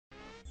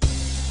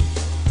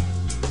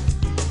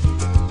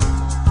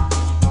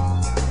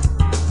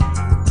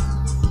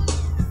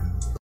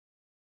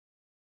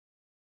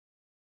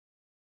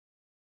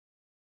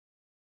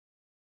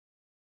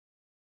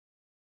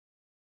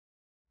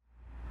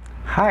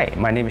Hi,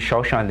 my name is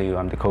Shaoshan.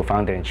 I'm the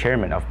co-founder and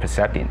chairman of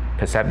Perceptin.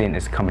 Perceptin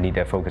is a company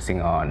that's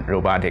focusing on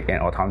robotic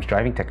and autonomous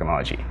driving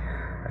technology.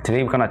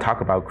 Today we're going to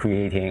talk about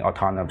creating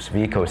autonomous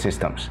vehicle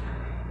systems.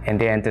 And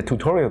then the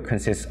tutorial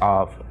consists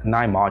of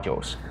 9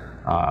 modules.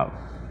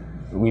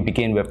 We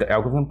begin with the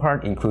algorithm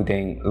part,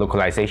 including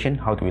localization,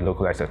 how do we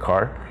localize a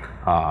car,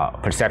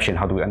 perception,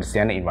 how do we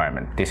understand the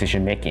environment,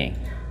 decision making,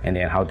 and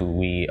then how do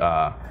we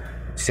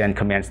send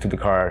commands to the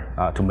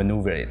car to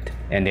maneuver it.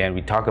 And then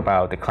we talk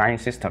about the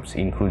client systems,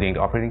 including the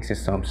operating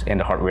systems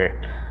and the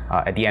hardware.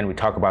 At the end, we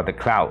talk about the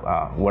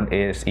cloud, what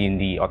is in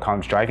the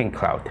autonomous driving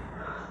cloud.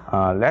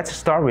 Let's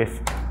start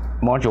with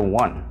module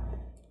 1.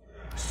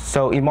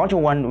 So in module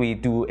 1, we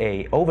do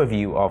an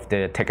overview of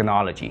the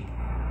technology.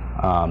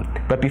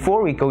 But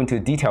before we go into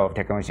the detail of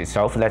technology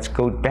itself, let's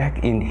go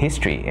back in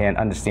history and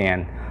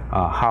understand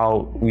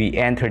how we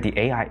entered the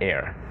AI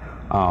era.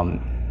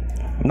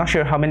 I'm not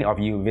sure how many of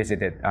you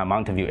visited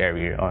Mountain View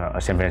area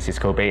or San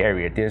Francisco Bay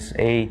Area. There's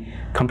a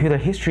computer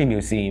history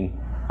museum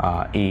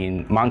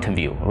in Mountain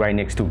View, right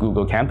next to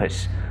Google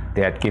campus,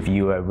 that give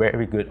you a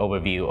very good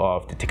overview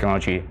of the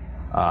technology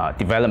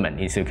development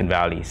in Silicon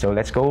Valley. So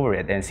let's go over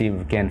it and see if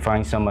we can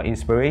find some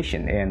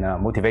inspiration and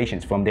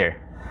motivations from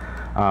there.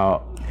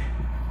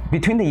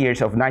 Between the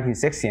years of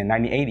 1960 and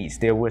 1980s,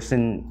 there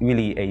wasn't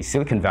really a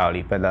Silicon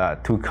Valley,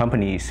 but 2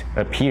 companies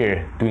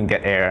appeared during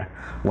that era.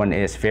 One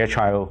is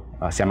Fairchild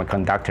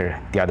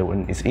Semiconductor, the other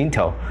one is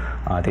Intel.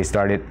 They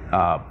started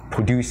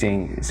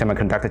producing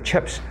semiconductor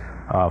chips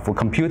for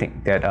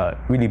computing that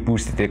really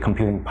boosted the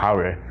computing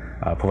power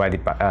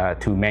provided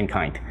to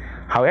mankind.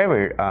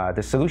 However,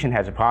 the solution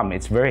has a problem.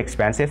 It's very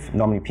expensive.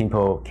 Normally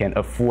people can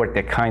afford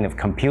that kind of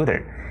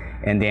computer.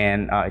 And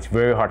then it's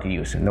very hard to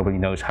use. Nobody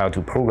knows how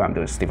to program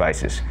those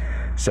devices.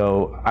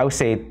 So I would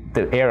say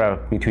the era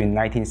between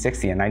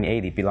 1960 and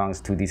 1980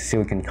 belongs to these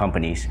silicon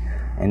companies.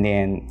 And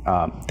then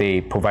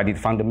they provided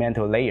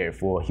fundamental layer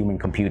for human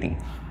computing.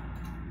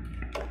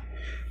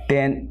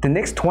 Then the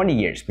next 20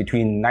 years,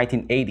 between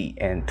 1980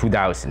 and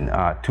 2000,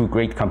 2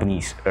 great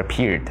companies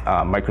appeared,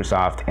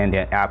 Microsoft and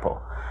then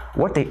Apple.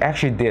 What they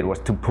actually did was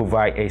to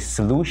provide a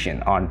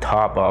solution on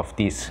top of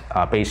this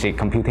basic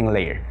computing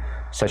layer,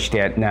 such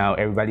that now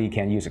everybody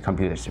can use a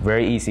computer. It's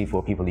very easy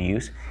for people to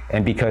use.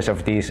 And because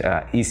of this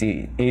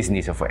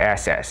easiness of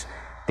access,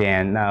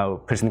 then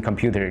now personal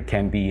computer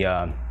can be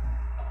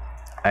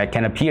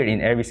can appear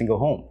in every single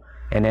home.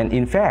 And then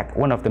in fact,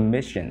 one of the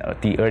mission,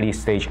 the early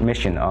stage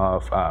mission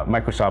of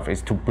Microsoft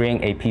is to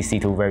bring a PC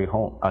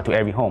to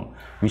every home,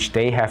 which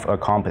they have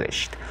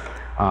accomplished.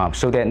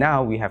 So that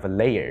now we have a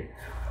layer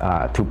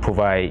to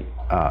provide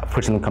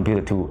personal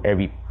computer to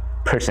every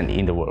person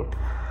in the world.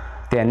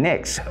 Then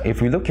next,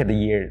 if we look at the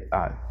year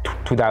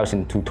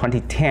 2000 to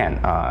 2010,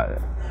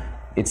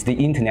 it's the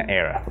internet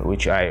era,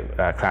 which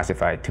I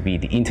classified to be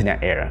the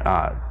internet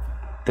era.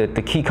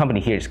 The key company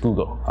here is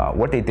Google.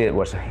 What they did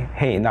was,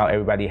 hey, now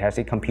everybody has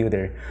a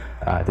computer.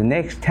 The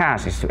next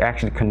task is to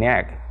actually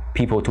connect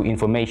people to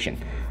information,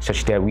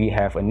 such that we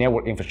have a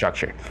network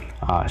infrastructure.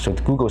 So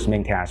Google's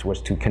main task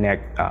was to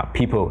connect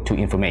people to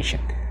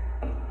information.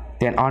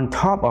 Then on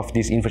top of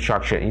this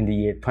infrastructure, in the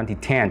year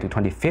 2010 to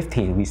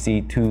 2015, we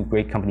see 2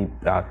 great companies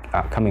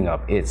coming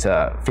up. It's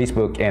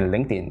Facebook and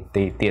LinkedIn.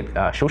 They did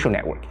a social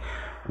network.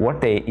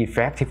 What they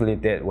effectively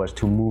did was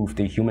to move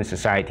the human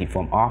society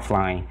from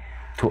offline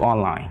to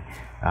online.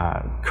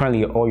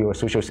 Currently, all your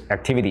social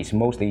activities,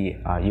 mostly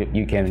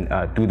you can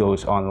do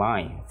those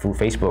online through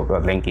Facebook or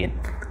LinkedIn.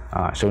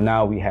 So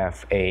now we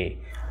have a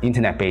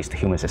internet-based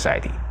human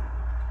society.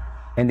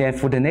 And then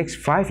for the next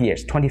 5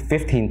 years,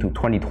 2015 to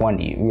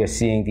 2020, we are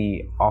seeing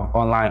the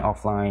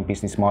online-offline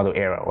business model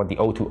era, or the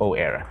O2O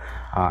era,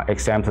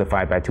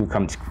 exemplified by 2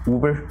 companies,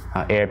 Uber,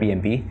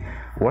 Airbnb.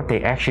 What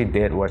they actually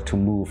did was to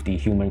move the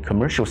human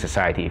commercial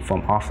society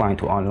from offline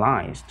to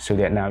online, so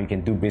that now you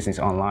can do business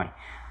online,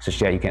 such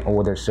that you can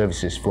order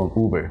services from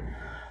Uber.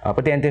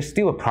 But then there's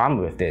still a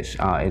problem with this,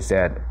 is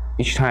that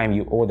each time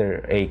you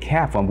order a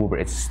cab from Uber,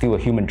 it's still a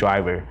human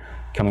driver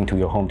coming to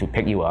your home to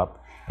pick you up.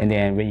 And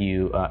then when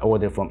you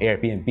order from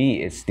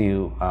Airbnb, it's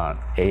still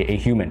a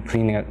human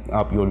cleaning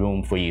up your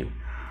room for you.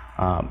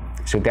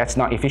 So that's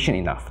not efficient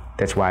enough.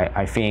 That's why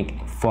I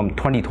think from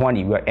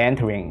 2020, we're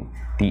entering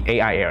the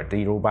AI era,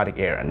 the robotic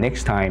era.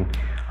 Next time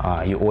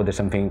you order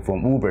something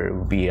from Uber, it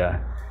will be an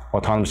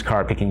autonomous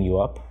car picking you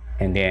up.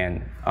 And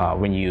then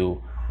when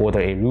you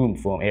order a room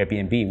from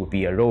Airbnb, it will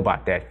be a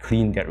robot that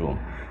cleans that room.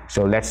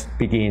 So let's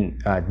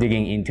begin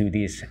digging into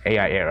this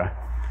AI era.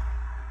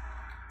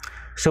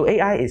 So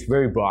AI is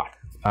very broad.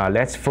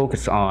 Let's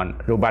focus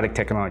on robotic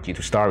technology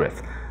to start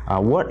with.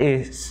 What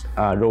is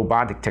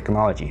robotic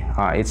technology?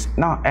 It's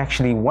not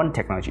actually one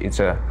technology.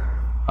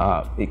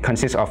 It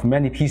consists of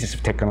many pieces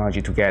of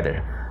technology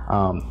together.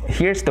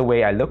 Here's the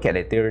way I look at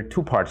it. There are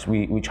 2 parts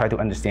we try to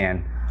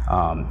understand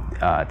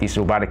these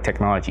robotic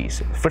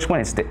technologies. First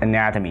one is the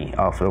anatomy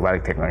of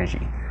robotic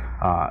technology.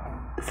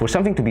 For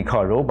something to be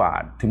called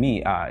robot, to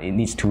me, it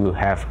needs to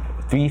have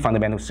three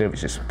fundamental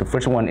services. The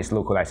first one is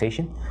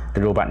localization.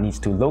 The robot needs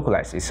to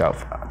localize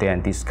itself.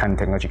 Then this kind of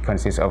technology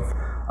consists of,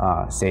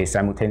 say,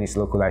 simultaneous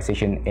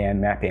localization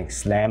and mapping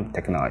SLAM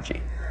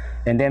technology.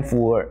 And then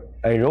for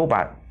a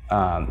robot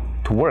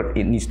to work,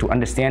 it needs to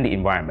understand the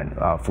environment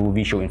through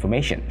visual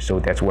information. So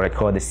that's what I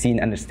call the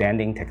scene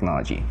understanding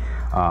technology,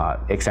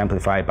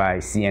 exemplified by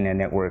CNN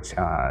networks,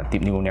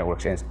 deep neural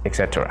networks,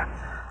 etc.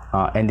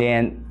 And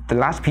then the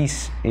last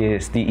piece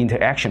is the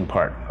interaction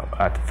part.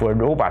 For a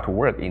robot to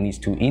work, it needs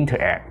to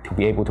interact to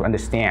be able to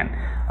understand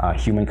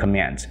human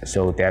commands.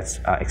 So that's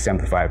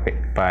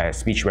exemplified by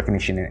speech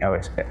recognition and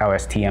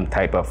LSTM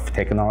type of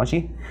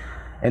technology.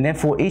 And then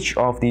for each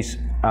of these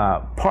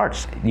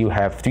parts, you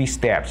have 3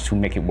 steps to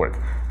make it work.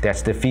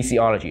 That's the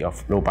physiology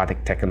of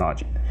robotic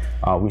technology.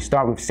 We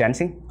start with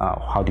sensing.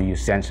 How do you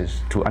use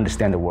sensors to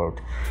understand the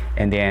world?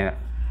 And then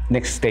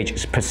next stage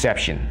is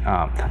perception.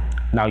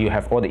 Now you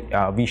have all the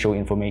visual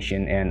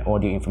information and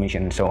audio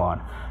information and so on.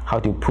 How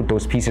to put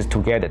those pieces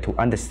together to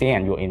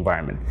understand your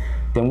environment.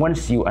 Then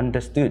once you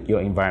understood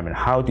your environment,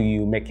 how do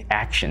you make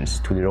actions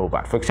to the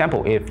robot? For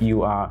example, if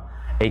you are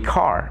a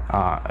car,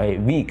 a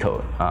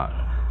vehicle,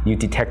 you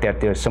detect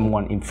that there's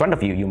someone in front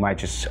of you, you might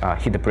just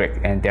hit the brake,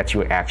 and that's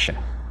your action.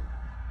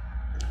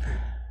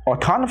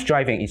 Autonomous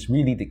driving is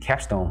really the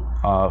capstone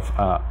of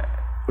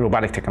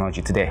robotic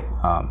technology today.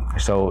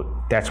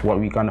 So that's what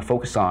we're going to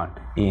focus on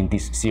in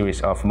this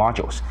series of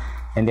modules.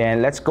 And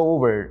then let's go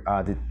over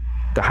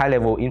the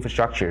high-level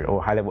infrastructure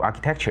or high-level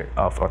architecture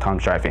of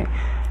autonomous driving.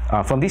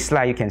 From this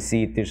slide, you can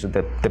see there's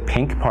the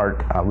pink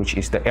part, which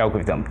is the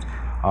algorithm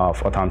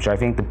of autonomous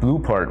driving, the blue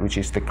part, which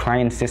is the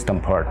client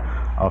system part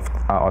of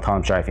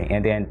autonomous driving,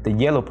 and then the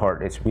yellow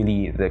part is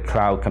really the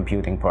cloud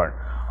computing part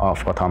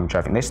of autonomous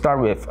driving. Let's start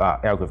with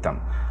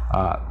algorithm.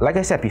 Like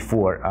I said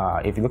before,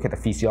 if you look at the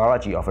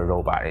physiology of a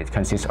robot, it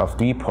consists of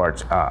 3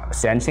 parts: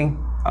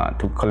 sensing,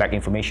 to collect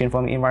information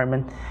from the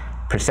environment;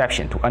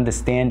 perception, to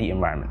understand the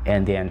environment;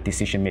 and then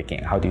decision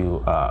making, how do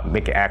you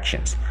make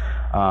actions.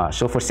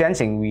 So for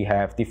sensing, we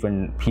have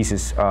different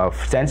pieces of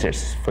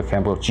sensors. For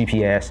example,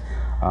 GPS,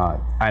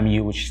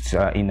 IMU, which is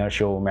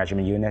inertial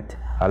measurement unit,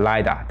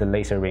 LiDAR, the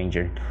laser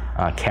ranger,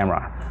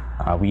 camera.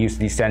 We use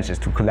these sensors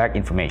to collect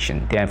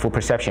information. Then for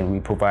perception, we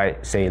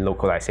provide, say,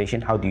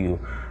 localization. How do you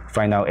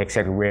find out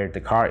exactly where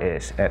the car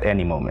is at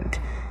any moment?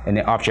 And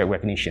then object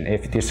recognition.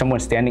 If there's someone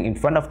standing in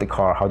front of the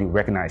car, how do you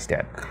recognize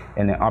that?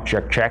 And then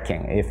object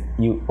tracking. If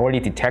you already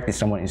detected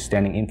someone is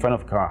standing in front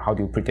of the car, how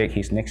do you predict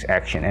his next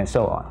action, and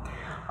so on.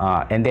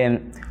 And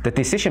then the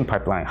decision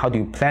pipeline, how do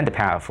you plan the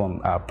path from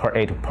part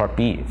A to part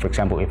B? For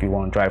example, if you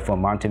want to drive from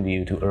Mountain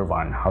View to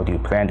Irvine, how do you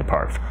plan the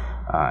path?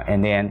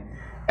 And then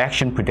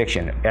action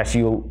prediction, as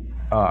you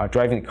are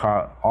driving the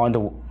car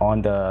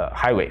on the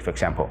highway, for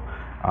example,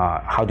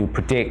 how do you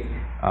predict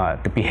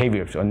the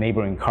behaviors of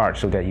neighboring cars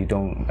so that you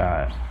don't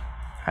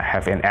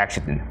have an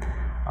accident?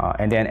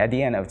 And then at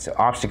the end, it's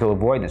obstacle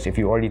avoidance. If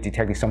you already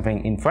detected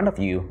something in front of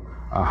you,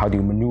 how do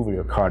you maneuver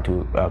your car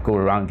to go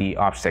around the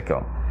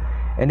obstacle?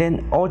 And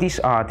then all these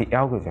are the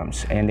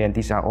algorithms, and then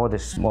these are all the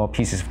small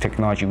pieces of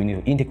technology we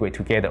need to integrate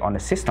together on the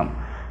system.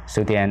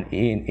 So then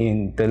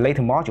in the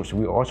later modules,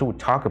 we also will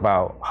talk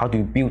about how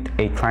to build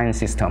a client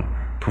system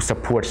to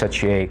support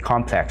such a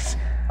complex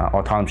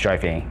autonomous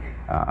driving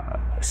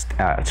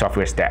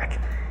software stack.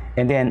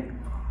 And then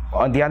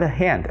on the other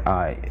hand,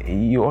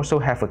 you also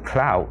have a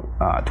cloud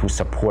to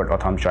support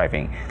autonomous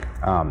driving.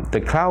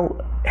 The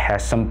cloud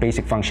has some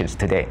basic functions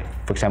today.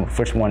 For example,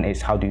 first one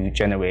is how do you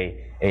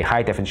generate a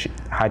high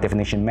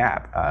definition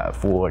map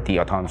for the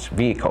autonomous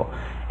vehicle,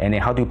 and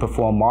then how do you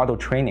perform model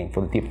training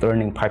for the deep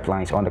learning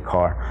pipelines on the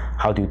car?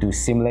 How do you do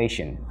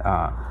simulation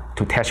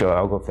to test your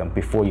algorithm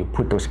before you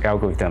put those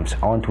algorithms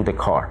onto the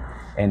car?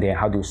 And then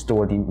how do you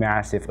store the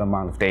massive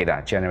amount of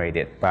data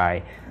generated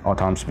by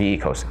autonomous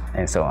vehicles,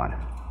 and so on.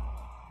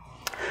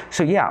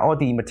 So yeah, all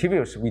the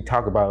materials we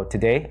talk about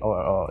today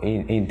or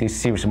in this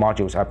series of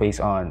modules are based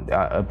on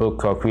a book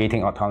called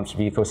Creating Autonomous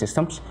Vehicle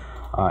Systems.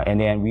 And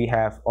then we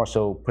have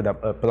also put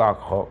up a blog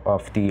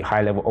of the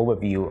high-level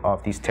overview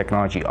of this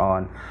technology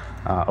on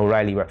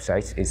O'Reilly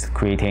websites. It's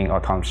Creating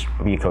Autonomous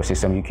Vehicle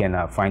System. You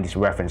can find these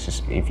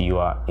references if you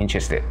are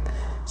interested.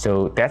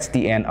 So that's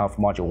the end of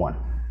Module 1.